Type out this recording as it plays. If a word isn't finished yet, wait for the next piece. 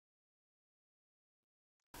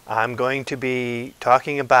I'm going to be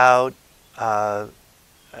talking about a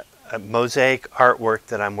mosaic artwork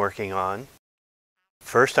that I'm working on.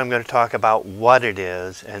 First I'm going to talk about what it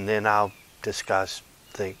is, and then I'll discuss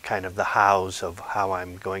the hows of how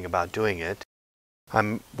I'm going about doing it.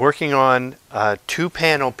 I'm working on a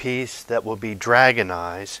 2-panel piece that will be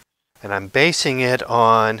dragonized, and I'm basing it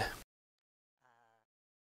on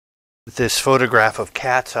this photograph of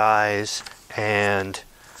cat's eyes and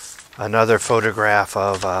another photograph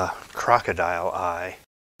of a crocodile eye.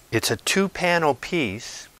 It's a 2-panel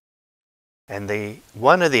piece, and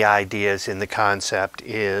one of the ideas in the concept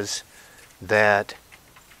is that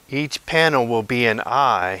each panel will be an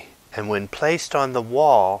eye, and when placed on the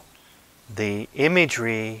wall, the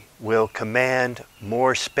imagery will command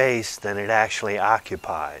more space than it actually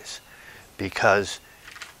occupies, because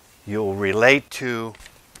you'll relate to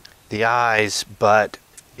the eyes, but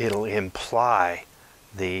it'll imply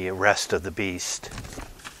the rest of the beast.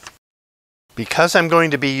 Because I'm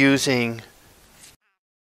going to be using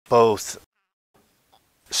both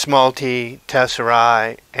small t,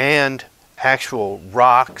 tesserae, and actual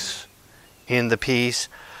rocks in the piece,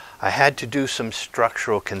 I had to do some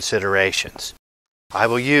structural considerations. I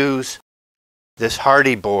will use this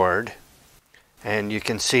hardy board, and you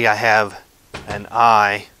can see I have an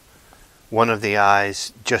eye, one of the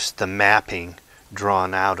eyes, just the mapping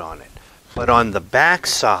drawn out on it. But on the back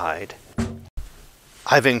side,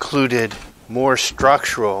 I've included more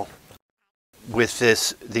structural with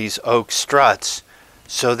these oak struts,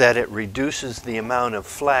 so that it reduces the amount of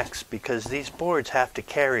flex, because these boards have to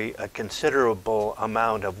carry a considerable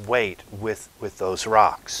amount of weight with those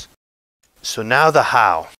rocks. So now the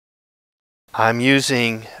how. I'm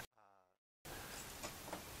using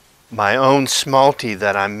my own smalty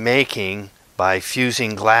that I'm making by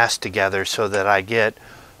fusing glass together so that I get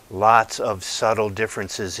lots of subtle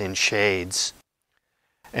differences in shades.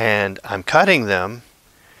 And I'm cutting them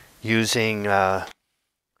using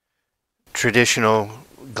traditional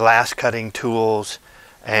glass cutting tools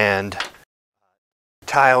and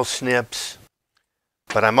tile snips,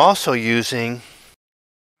 but I'm also using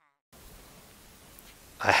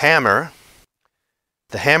a hammer.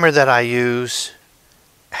 The hammer that I use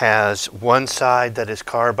has one side that is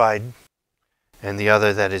carbide and the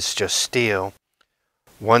other that is just steel.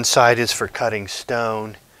 One side is for cutting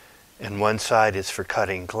stone and one side is for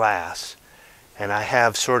cutting glass. And I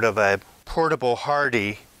have sort of a portable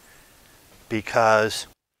hardy because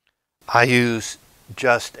I use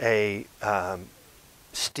just a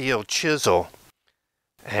steel chisel,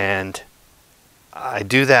 and I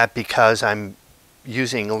do that because I'm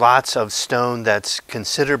using lots of stone that's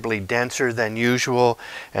considerably denser than usual,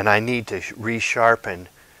 and I need to resharpen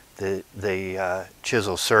the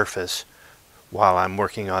chisel surface while I'm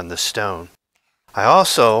working on the stone. I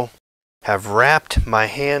also have wrapped my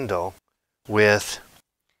handle with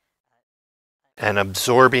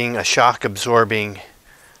a shock absorbing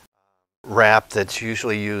wrap that's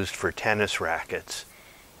usually used for tennis rackets,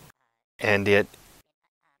 and it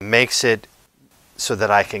makes it so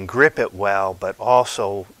that I can grip it well, but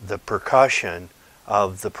also the percussion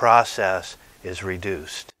of the process is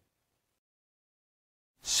reduced.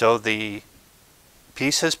 So the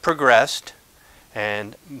piece has progressed,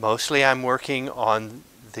 and mostly I'm working on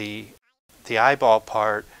the eyeball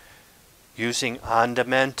part using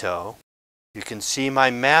andamento. You can see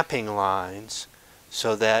my mapping lines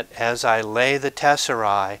so that as I lay the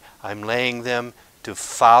tesserae, I'm laying them to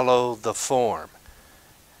follow the form.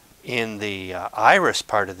 In the iris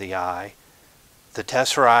part of the eye, the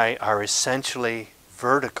tesserae are essentially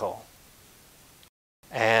vertical.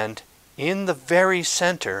 And in the very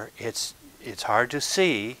center, it's hard to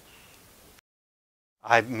see,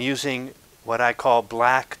 I'm using what I call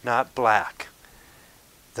black, not black.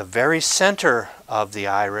 The very center of the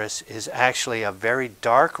iris is actually a very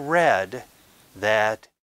dark red that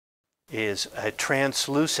is a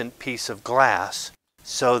translucent piece of glass,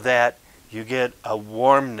 so that you get a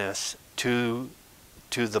warmness to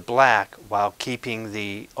the black while keeping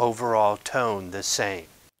the overall tone the same.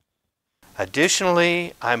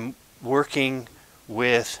 Additionally, I'm working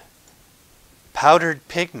with powdered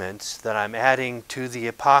pigments that I'm adding to the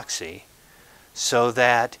epoxy, so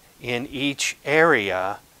that in each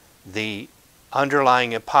area the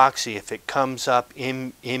underlying epoxy, if it comes up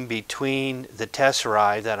in between the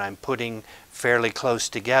tesserae that I'm putting fairly close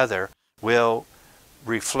together, will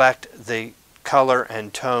reflect the color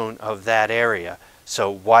and tone of that area. So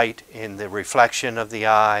white in the reflection of the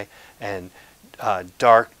eye, and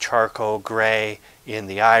dark charcoal gray in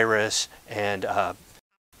the iris, and a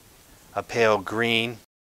pale green.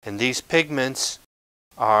 And these pigments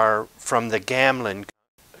are from the Gamlin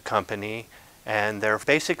company, and they're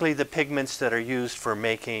basically the pigments that are used for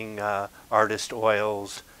making artist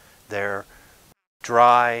oils. They're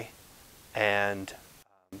dry and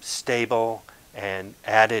stable and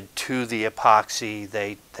added to the epoxy.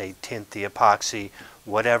 They tint the epoxy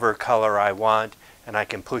whatever color I want, and I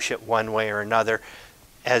can push it one way or another,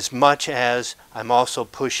 as much as I'm also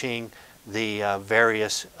pushing the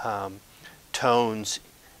various tones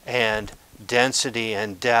and density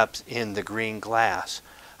and depth in the green glass.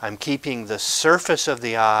 I'm keeping the surface of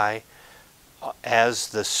the eye as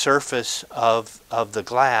the surface of the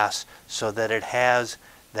glass, so that it has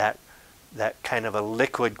that kind of a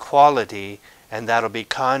liquid quality, and that'll be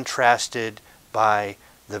contrasted by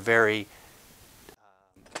the very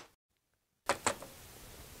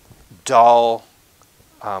dull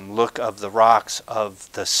look of the rocks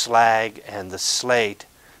of the slag and the slate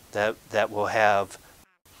that will have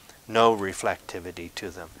no reflectivity to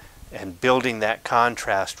them. And building that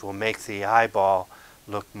contrast will make the eyeball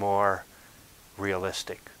look more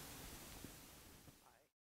realistic.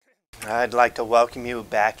 I'd like to welcome you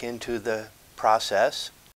back into the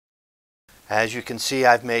process. As you can see,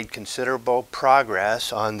 I've made considerable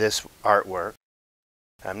progress on this artwork.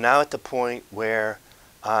 I'm now at the point where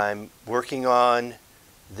I'm working on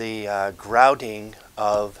the grouting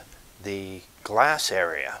of the glass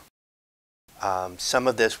area. Some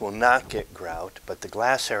of this will not get grout, but the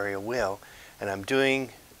glass area will, and I'm doing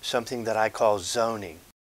something that I call zoning.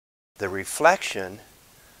 The reflection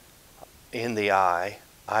in the eye,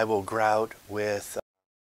 I will grout with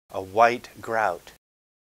a white grout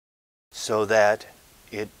so that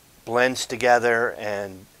it blends together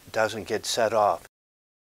and doesn't get set off.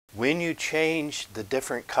 When you change the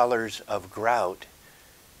different colors of grout,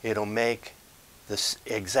 it'll make the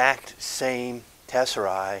exact same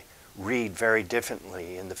tesserae read very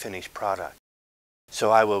differently in the finished product.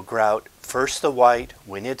 So I will grout first the white.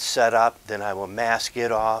 When it's set up, then I will mask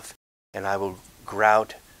it off, and I will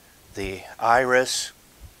grout the iris,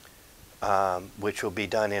 which will be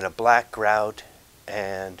done in a black grout,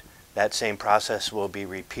 and that same process will be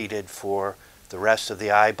repeated for the rest of the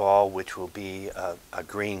eyeball, which will be a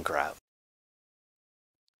green grout.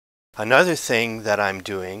 Another thing that I'm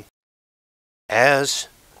doing, as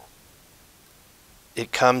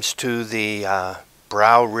it comes to the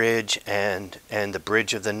brow ridge and the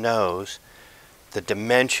bridge of the nose, the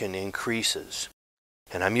dimension increases.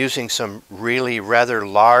 And I'm using some really rather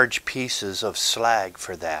large pieces of slag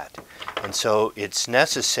for that. And so it's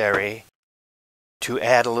necessary to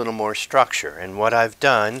add a little more structure. And what I've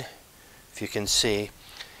done, if you can see,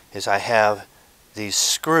 is I have these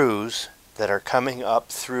screws that are coming up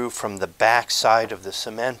through from the back side of the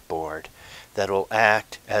cement board that will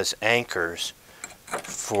act as anchors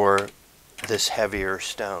for this heavier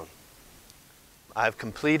stone. I've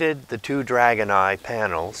completed the two dragon eye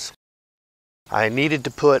panels. I needed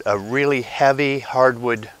to put a really heavy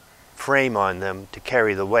hardwood frame on them to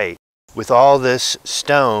carry the weight. With all this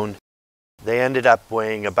stone, they ended up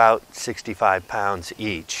weighing about 65 pounds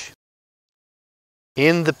each.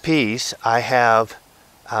 In the piece, I have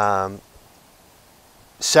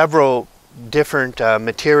several different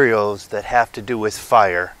materials that have to do with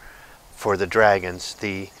fire for the dragons.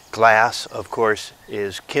 The glass, of course,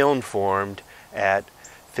 is kiln formed at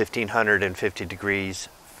 1550 degrees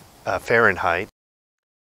Fahrenheit.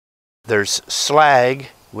 There's slag,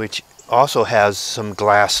 which also has some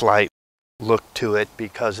glass-like look to it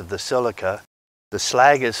because of the silica. The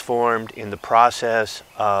slag is formed in the process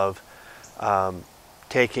of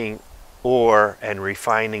taking ore and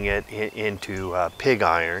refining it into pig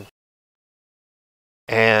iron.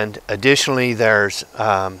 And additionally, there's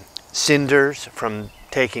cinders from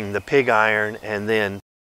taking the pig iron and then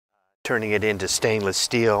turning it into stainless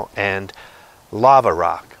steel, and lava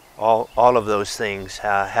rock. All of those things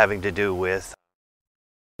having to do with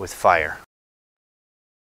fire.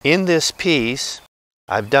 In this piece,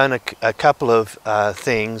 I've done a couple of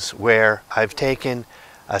things where I've taken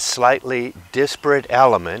a slightly disparate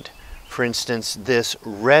element. For instance, this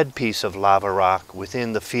red piece of lava rock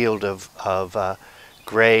within the field of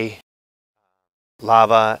gray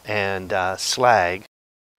lava and slag,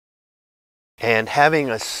 and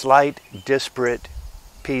having a slight disparate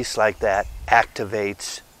piece like that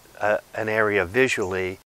activates an area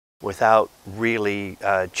visually without really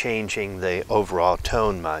changing the overall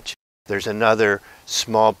tone much. There's another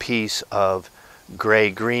small piece of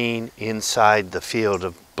gray-green inside the field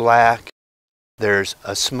of black. There's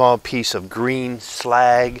a small piece of green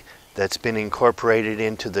slag that's been incorporated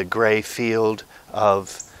into the gray field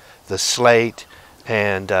of the slate,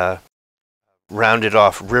 and rounded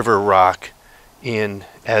off river rock in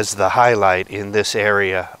as the highlight in this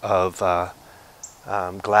area of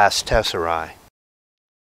glass tesserae.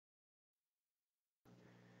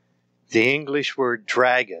 The English word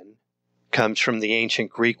dragon comes from the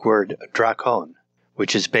ancient Greek word drakon,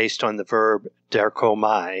 which is based on the verb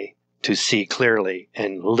derkomai, to see clearly,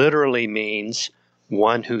 and literally means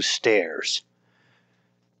one who stares.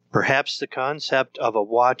 Perhaps the concept of a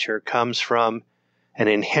watcher comes from an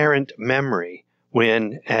inherent memory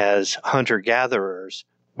when, as hunter-gatherers,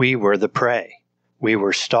 we were the prey. We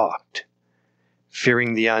were stalked.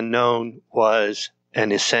 Fearing the unknown was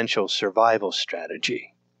an essential survival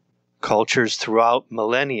strategy. Cultures throughout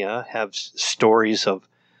millennia have stories of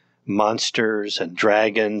monsters and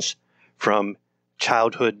dragons, from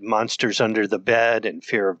childhood monsters under the bed and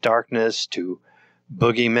fear of darkness to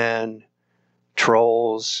boogeymen,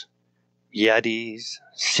 trolls, yetis,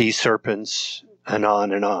 sea serpents, and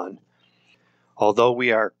on and on. Although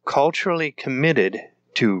we are culturally committed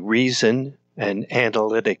to reason and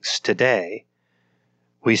analytics today,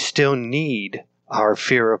 we still need our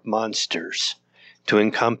fear of monsters to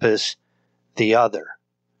encompass the other,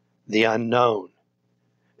 the unknown,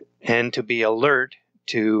 and to be alert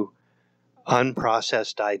to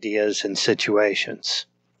unprocessed ideas and situations.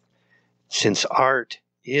 Since art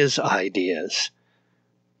is ideas,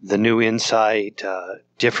 the new insight,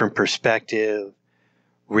 different perspective,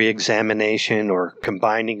 re-examination or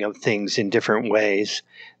combining of things in different ways,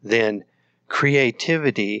 then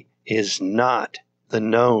creativity is not the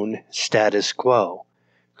known status quo.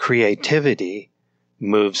 Creativity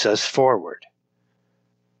moves us forward.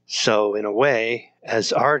 So in a way,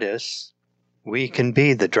 as artists, we can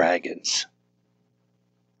be the dragons.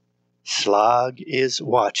 Slagg is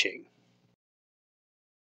watching.